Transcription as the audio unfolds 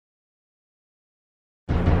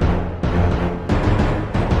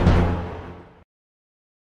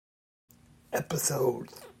episode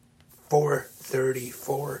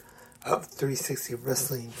 434 of 360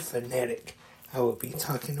 Wrestling Fanatic. I will be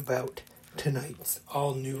talking about tonight's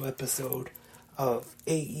all-new episode of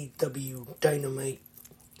AEW Dynamite,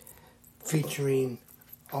 featuring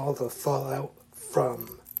all the fallout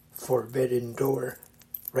from Forbidden Door,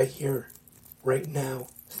 right here, right now,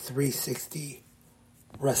 360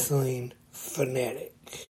 Wrestling Fanatic.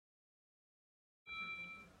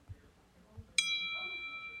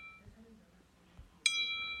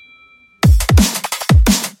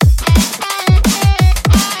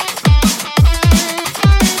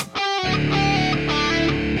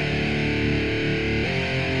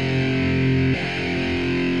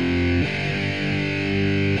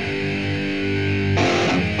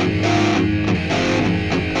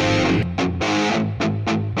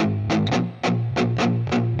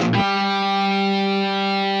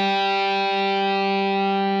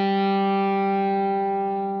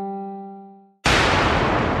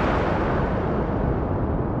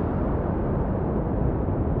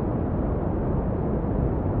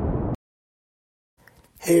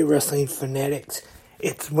 Hey Wrestling Fanatics,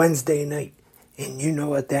 it's Wednesday night, and you know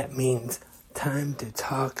what that means. Time to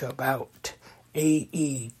talk about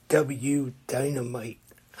AEW Dynamite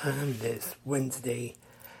on this Wednesday.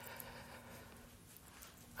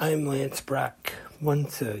 I'm Lance Brock.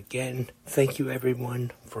 Once again, thank you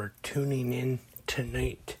everyone for tuning in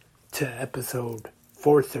tonight to episode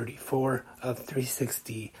 434 of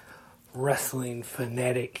 360 Wrestling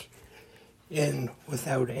Fanatic. And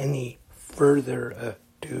without any further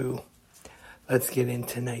ado, let's get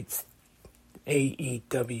into tonight's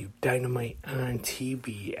AEW Dynamite on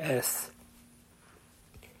TBS.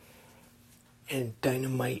 And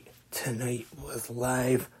Dynamite tonight was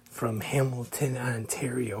live from Hamilton,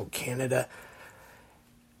 Ontario, Canada.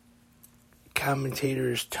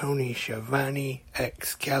 Commentators Tony Schiavone,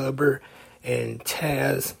 Excalibur, and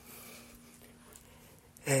Taz.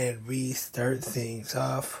 And we start things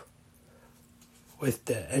off with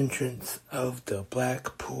the entrance of the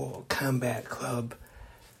Blackpool Combat Club.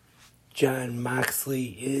 Jon Moxley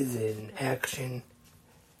is in action,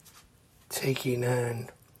 taking on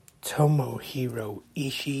Tomohiro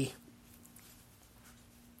Ishii.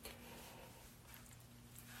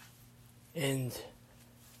 And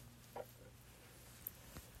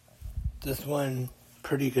this one,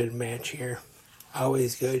 pretty good match here.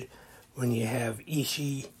 Always good when you have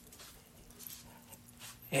Ishii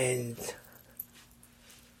and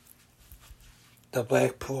the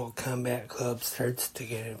Blackpool Combat Club starts to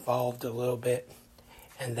get involved a little bit,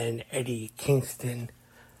 and then Eddie Kingston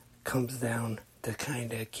comes down to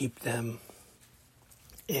kind of keep them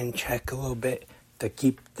in check a little bit, to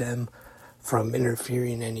keep them from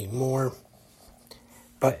interfering anymore.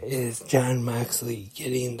 But is Jon Moxley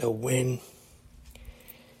getting the win?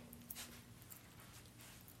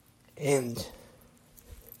 And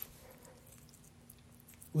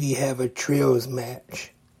we have a trios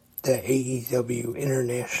match. The AEW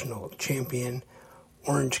International Champion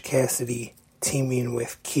Orange Cassidy teaming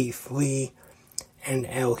with Keith Lee and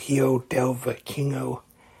El Hijo del Vikingo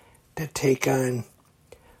to take on,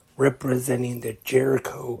 representing the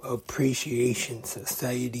Jericho Appreciation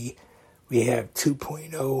Society, we have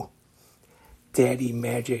 2.0 Daddy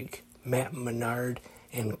Magic, Matt Menard,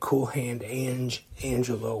 and Cool Hand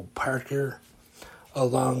Angelo Parker,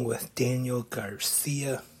 along with Daniel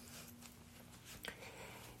Garcia.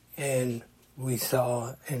 And we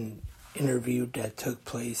saw an interview that took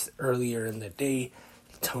place earlier in the day.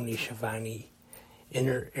 Tony Schiavone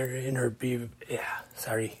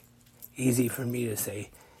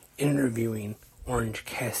interviewing Orange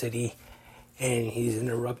Cassidy, and he's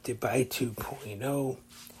interrupted by 2.0,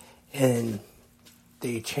 and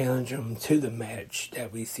they challenge him to the match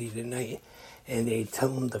that we see tonight, and they tell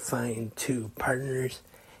him to find two partners,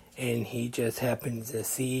 and he just happens to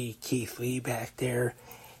see Keith Lee back there,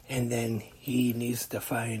 and then he needs to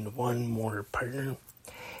find one more partner.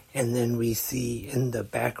 And then we see in the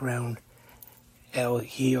background El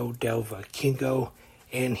Hijo del Vikingo,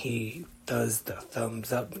 and he does the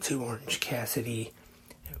thumbs up to Orange Cassidy,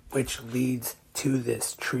 which leads to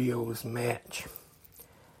this trios match.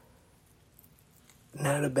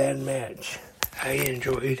 Not a bad match. I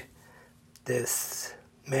enjoyed this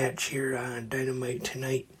match here on Dynamite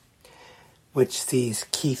tonight, which sees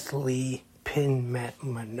Keith Lee pin Matt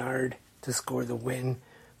Menard to score the win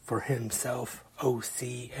for himself,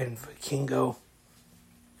 OC, and Vikingo.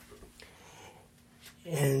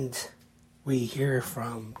 And we hear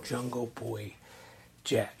from Jungle Boy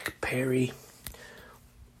Jack Perry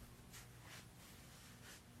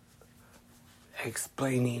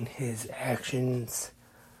explaining his actions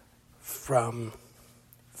from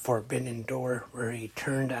Forbidden Door, where he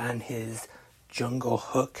turned on his Jungle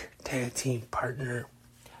Hook tag team partner,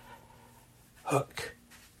 Hook.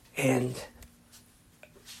 And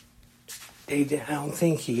I don't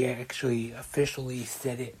think he actually officially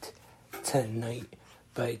said it tonight,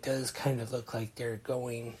 but it does kind of look like they're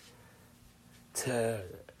going to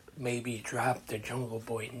maybe drop the Jungle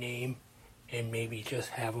Boy name and maybe just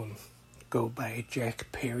have him go by Jack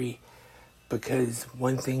Perry, because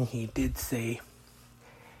one thing he did say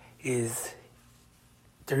is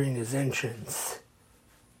during his entrance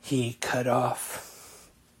he cut off,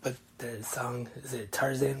 but the song, is it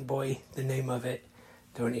Tarzan Boy, the name of it,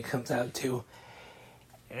 the one he comes out to,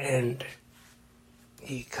 and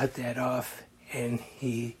he cut that off, and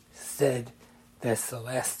he said that's the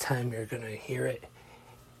last time you're gonna hear it.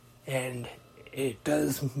 And it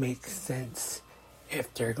does make sense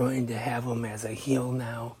if they're going to have him as a heel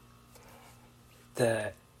now,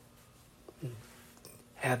 to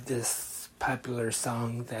have this popular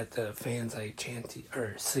song that the fans like chanting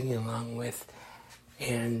or singing along with.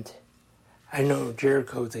 And I know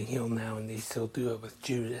Jericho's a heel now and they still do it with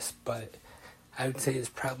Judas, but I would say it's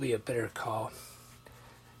probably a better call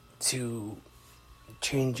to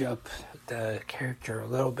change up the character a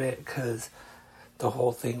little bit, because the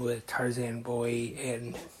whole thing with Tarzan Boy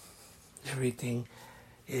and everything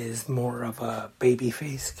is more of a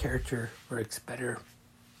babyface character, works better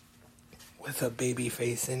with a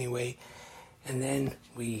babyface anyway. And then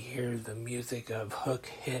we hear the music of Hook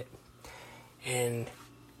hit, and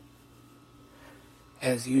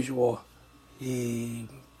as usual, he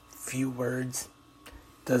few words,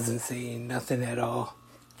 doesn't say nothing at all,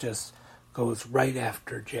 just goes right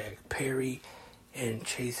after Jack Perry and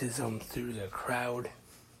chases him through the crowd.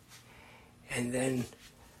 And then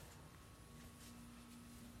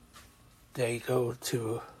they cut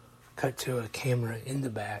to a camera in the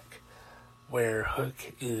back where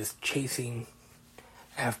Hook is chasing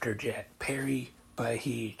after Jack Perry, but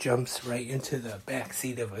he jumps right into the back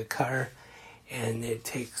seat of a car and it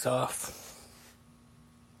takes off.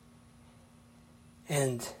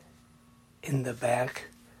 And in the back,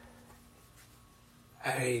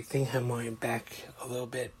 I think I'm going back a little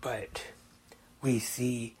bit, but we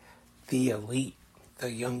see the Elite,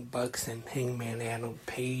 the Young Bucks and Hangman Adam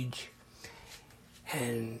Page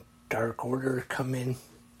and Dark Order come in,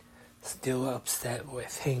 still upset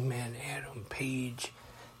with Hangman Adam Page,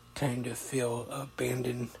 kind of feel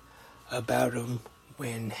abandoned about him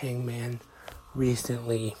when Hangman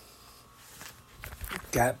recently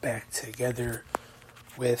got back together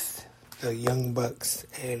with the Young Bucks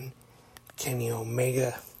and Kenny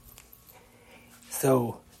Omega.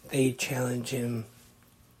 So they challenge him,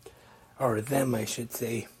 or them I should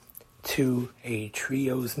say, to a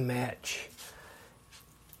trios match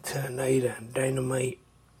tonight on Dynamite.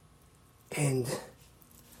 And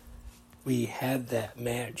we had that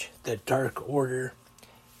match, the Dark Order,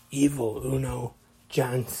 Evil Uno,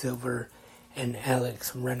 John Silver, and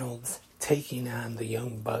Alex Reynolds taking on the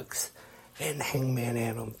Young Bucks and Hangman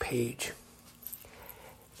Adam Page.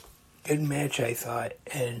 Good match, I thought,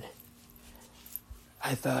 and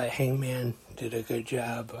I thought Hangman did a good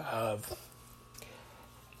job of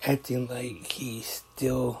acting like he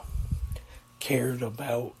still cared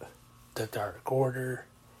about the Dark Order.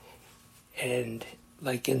 And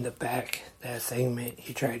like in the back, that segment,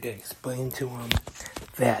 he tried to explain to him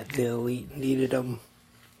that the Elite needed him.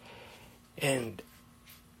 And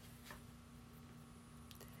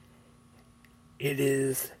it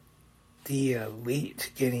is the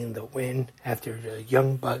Elite getting the win after the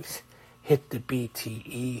Young Bucks hit the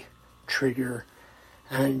BTE trigger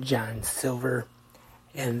on John Silver.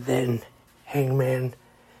 And then Hangman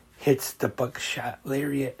hits the buckshot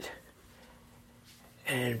lariat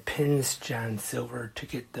and pins John Silver to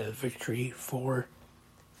get the victory for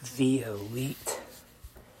the Elite.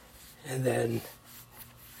 And then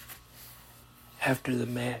after the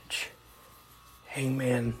match,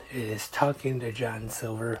 Hangman is talking to John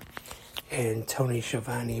Silver, and Tony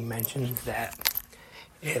Schiavone mentions that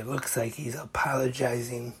it looks like he's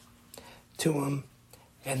apologizing to him.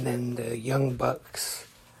 And then the Young Bucks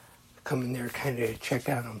come in there kind of check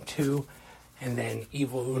on him too. And then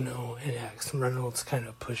Evil Uno and Alex Reynolds kind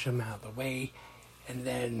of push him out of the way. And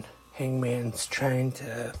then Hangman's trying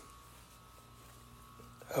to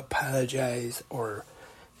apologize or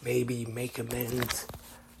maybe make amends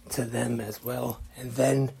to them as well. And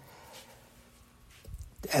then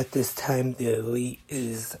at this time, the Elite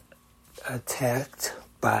is attacked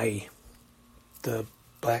by the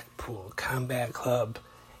Blackpool Combat Club,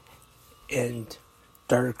 and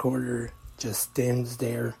Dark Order just stands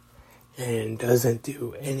there and doesn't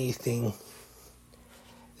do anything.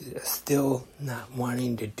 still not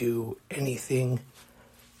wanting to do anything,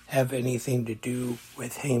 have anything to do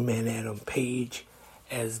with Hangman Adam Page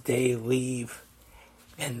as they leave.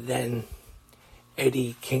 And then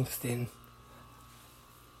Eddie Kingston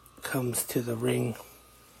comes to the ring.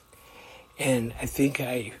 And I think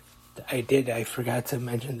I forgot to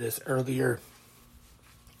mention this earlier,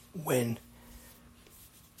 when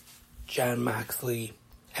Jon Moxley,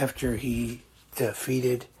 after he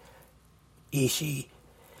defeated Ishii,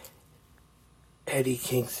 Eddie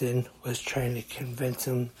Kingston was trying to convince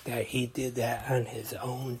him that he did that on his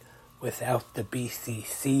own without the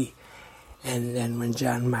BCC. And then when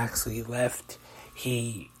Jon Moxley left,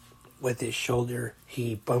 with his shoulder,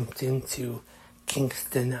 he bumped into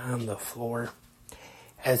Kingston on the floor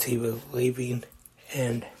as he was leaving.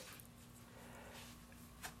 And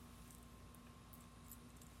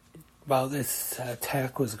while this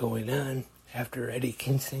attack was going on, after Eddie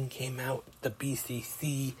Kingston came out, the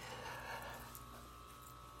BCC,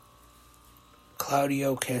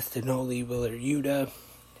 Claudio Castagnoli, Wheeler Yuta,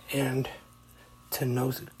 and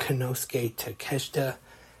Konosuke Takeshita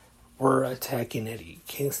were attacking Eddie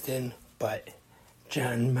Kingston, but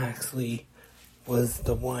Jon Moxley was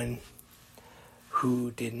the one who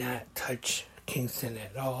did not touch Kingston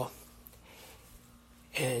at all.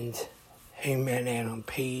 And Hangman Adam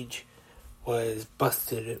Page was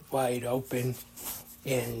busted wide open.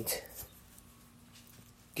 And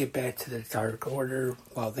get back to the Dark Order,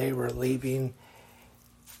 while they were leaving,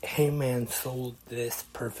 Hangman sold this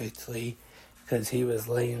perfectly, because he was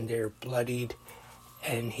laying there bloodied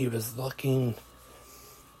and he was looking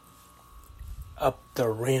up the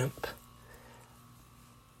ramp,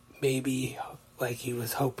 maybe like he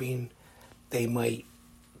was hoping they might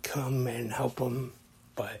come and help him,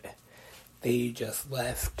 but they just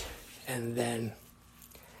left. And then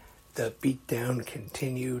the beatdown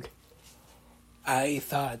continued. I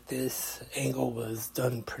thought this angle was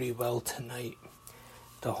done pretty well tonight.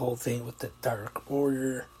 The whole thing with the Dark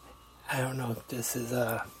Order. I don't know if this is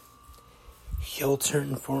a heel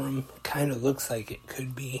turn for him. Kind of looks like it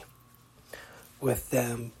could be, with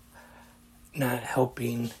them not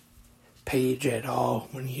helping Page at all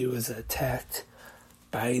when he was attacked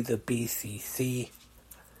by the BCC.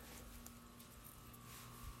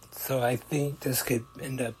 So I think this could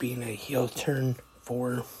end up being a heel turn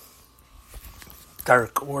for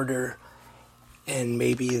Dark Order, and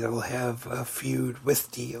maybe they'll have a feud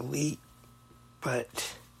with the Elite,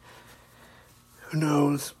 but who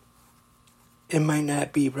knows? It might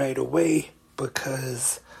not be right away,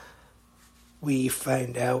 because we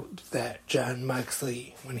find out that Jon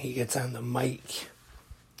Moxley, when he gets on the mic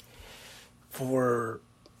for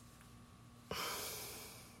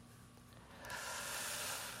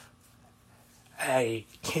I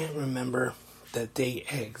can't remember the date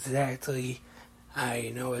exactly.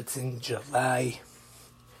 I know it's in July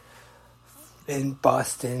in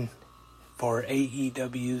Boston for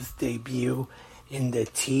AEW's debut in the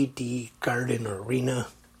TD Garden Arena.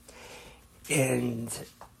 And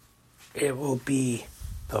it will be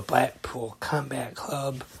the Blackpool Combat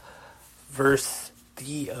Club versus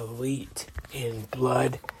the Elite in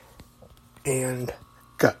Blood and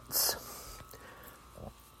Guts.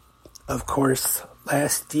 Of course,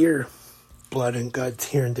 last year, Blood and Guts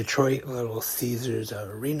here in Detroit, Little Caesars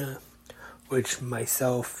Arena, which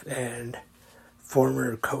myself and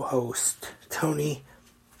former co-host Tony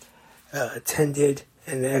attended,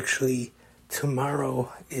 and actually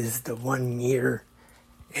tomorrow is the 1 year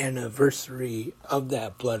anniversary of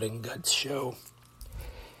that Blood and Guts show.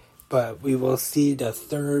 But we will see the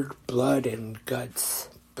third Blood and Guts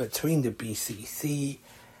between the BCC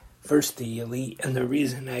versus the Elite. And the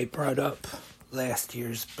reason I brought up last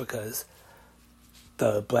year's because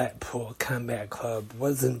the Blackpool Combat Club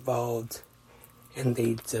was involved, and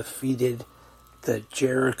they defeated the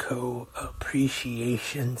Jericho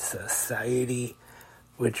Appreciation Society,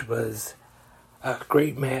 which was a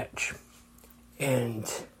great match.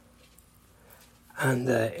 And on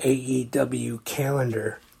the AEW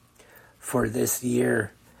calendar for this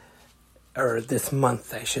year, or this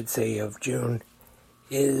month, I should say, of June,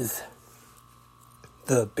 is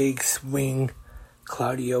the big swing,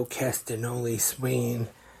 Claudio Castagnoli swinging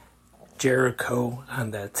Jericho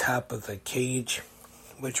on the top of the cage,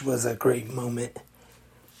 which was a great moment.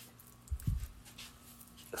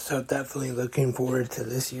 So definitely looking forward to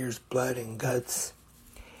this year's Blood and Guts.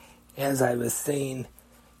 As I was saying,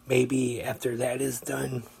 maybe after that is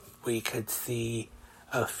done, we could see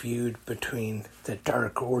a feud between the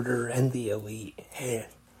Dark Order and the Elite. And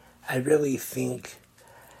I really think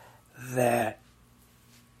that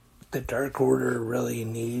the Dark Order really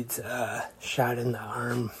needs a shot in the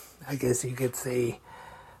arm, I guess you could say,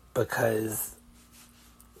 because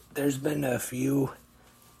there's been a few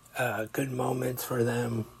good moments for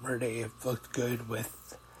them where they have looked good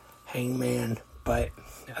with Hangman, but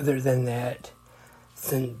other than that,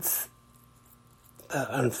 since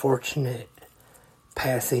the unfortunate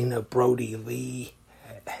passing of Brody Lee,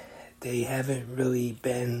 they haven't really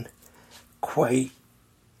been quite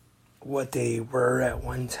what they were at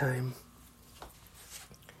one time.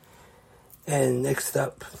 And next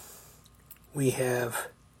up, we have,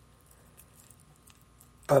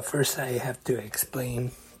 but first I have to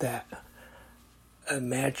explain that a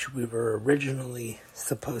match we were originally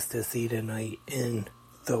supposed to see tonight in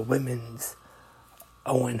the Women's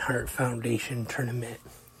Owen Hart Foundation tournament.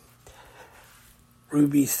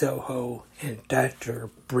 Ruby Soho and Dr.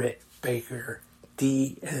 Britt Baker,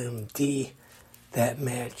 DMD, that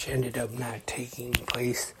match ended up not taking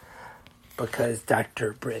place because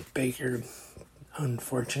Dr. Britt Baker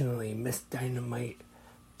unfortunately missed Dynamite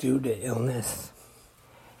due to illness.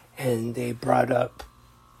 And they brought up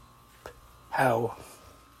how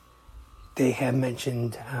they had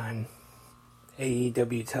mentioned on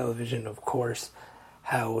AEW television, of course,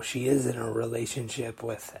 how she is in a relationship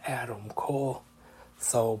with Adam Cole.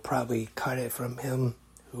 So probably cut it from him,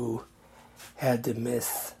 who had to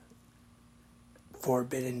miss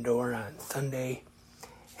Forbidden Door on Sunday.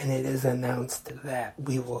 And it is announced that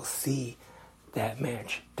we will see that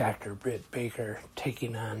match, Dr. Britt Baker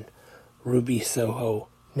taking on Ruby Soho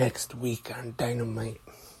next week on Dynamite.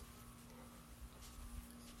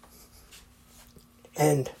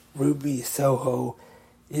 And Ruby Soho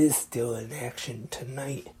is still in action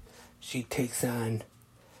tonight. She takes on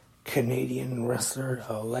Canadian wrestler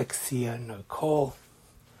Alexia Nicole,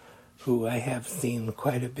 who I have seen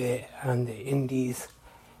quite a bit on the indies.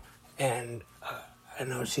 And I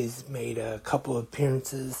know she's made a couple of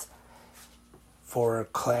appearances for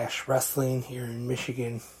Clash Wrestling here in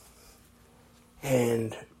Michigan.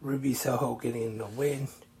 And Ruby Soho getting the win.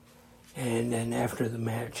 And then after the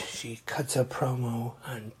match, she cuts a promo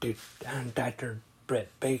on Dr. Britt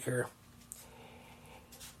Baker.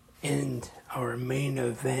 And our main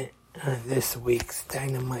event on this week's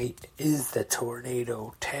Dynamite is the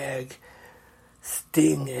Tornado Tag.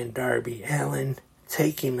 Sting and Darby Allin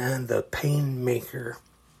taking on the Painmaker,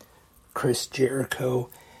 Chris Jericho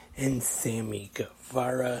and Sammy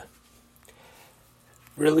Guevara.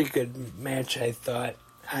 Really good match, I thought.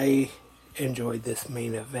 I enjoyed this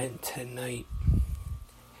main event tonight.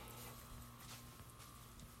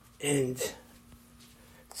 And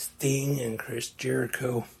Sting and Chris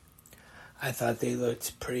Jericho, I thought they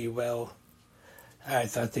looked pretty well. I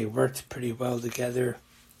thought they worked pretty well together.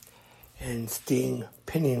 And Sting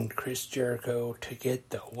pinning Chris Jericho to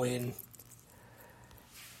get the win.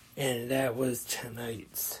 And that was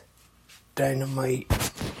tonight's Dynamite.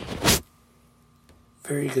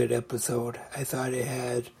 Very good episode. I thought it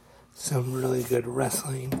had some really good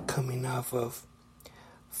wrestling coming off of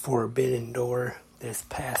Forbidden Door this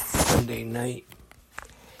past Sunday night.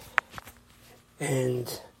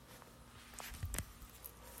 And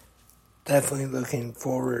definitely looking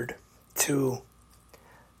forward to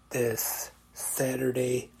this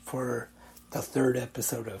Saturday for the third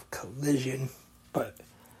episode of Collision. But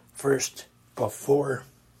first, before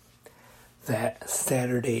that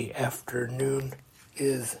Saturday afternoon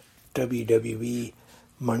is WWE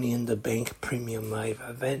Money in the Bank Premium Live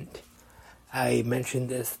event. I mentioned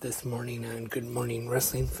this morning on Good Morning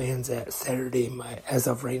Wrestling Fans that Saturday, as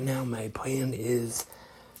of right now, my plan is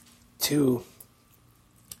to,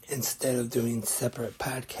 instead of doing separate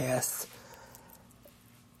podcasts,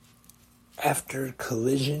 after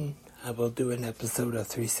Collision, I will do an episode of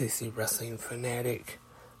 360 Wrestling Fanatic,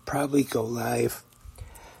 probably go live,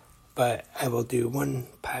 but I will do one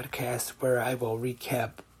podcast where I will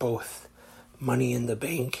recap both Money in the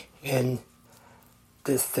Bank and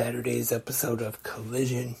this Saturday's episode of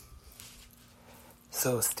Collision.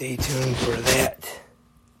 So stay tuned for that.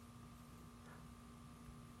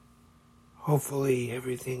 Hopefully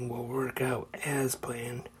everything will work out as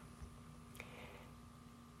planned.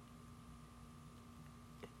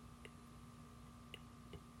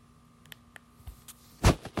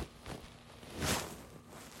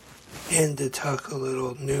 And to talk a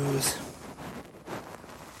little news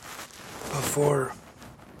before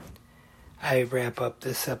I wrap up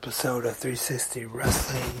this episode of 360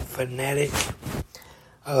 Wrestling Fanatic,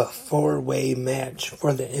 a 4-way match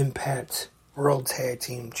for the Impact World Tag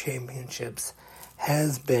Team Championships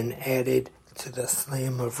has been added to the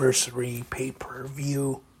Slammiversary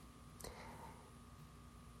pay-per-view,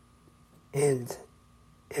 and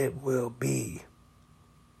it will be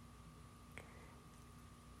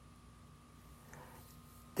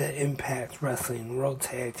the Impact Wrestling World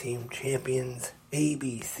Tag Team Champions,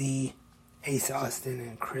 ABC, Ace Austin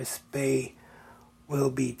and Chris Bay, will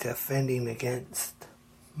be defending against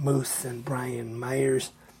Moose and Brian Myers,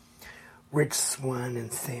 Rich Swann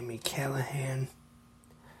and Sami Callihan,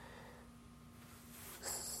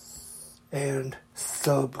 and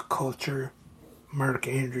Subculture, Mark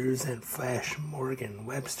Andrews and Flash Morgan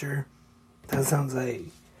Webster. That sounds like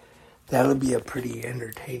that'll be a pretty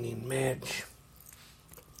entertaining match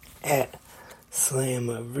at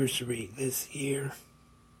Slammiversary this year.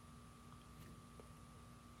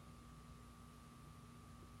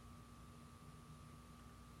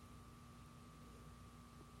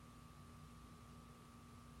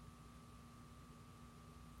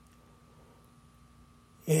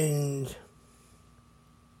 And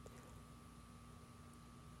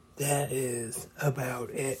that is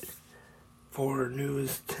about it for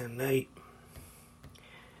news tonight,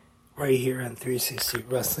 right here on 360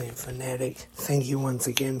 Wrestling Fanatic. Thank you once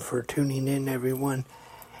again for tuning in, everyone.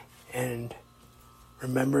 And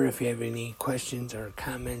remember, if you have any questions or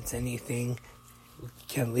comments, anything, you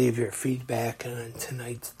can leave your feedback on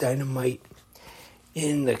tonight's Dynamite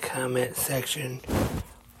in the comment section,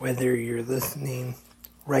 whether you're listening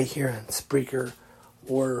right here on Spreaker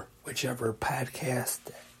or whichever podcast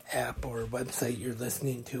app or website you're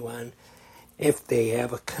listening to on. If they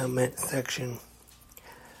have a comment section,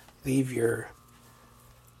 leave your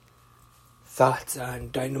thoughts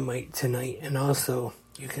on Dynamite tonight, and also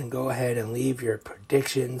you can go ahead and leave your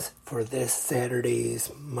predictions for this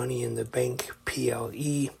Saturday's Money in the Bank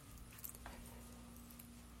PLE.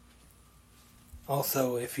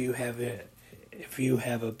 Also, if you have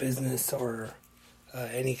a business or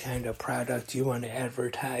any kind of product you want to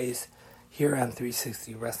advertise here on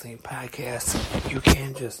 360 Wrestling Podcast, you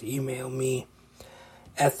can just email me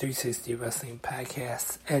at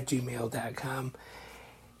 360wrestlingpodcast@gmail.com,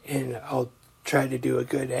 and I'll try to do a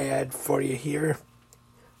good ad for you here.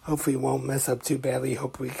 Hopefully it won't mess up too badly.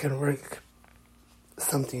 Hope we can work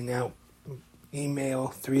something out. Email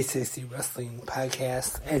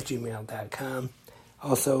 360wrestlingpodcast@gmail.com.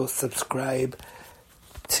 Also subscribe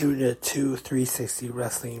to the two 360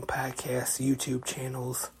 Wrestling Podcast YouTube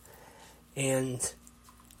channels and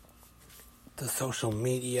the social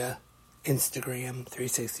media, Instagram,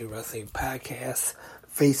 360 Wrestling Podcast,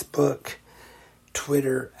 Facebook,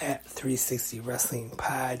 Twitter at 360 Wrestling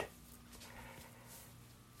Pod.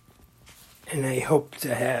 And I hope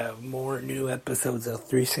to have more new episodes of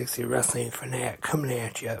 360 Wrestling Fanatic coming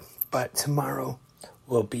at you. But tomorrow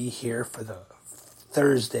we'll be here for the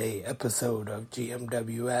Thursday episode of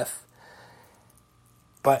GMWF.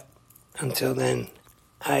 But until then,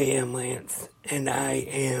 I am Lance, and I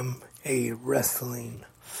am a wrestling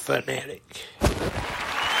fanatic.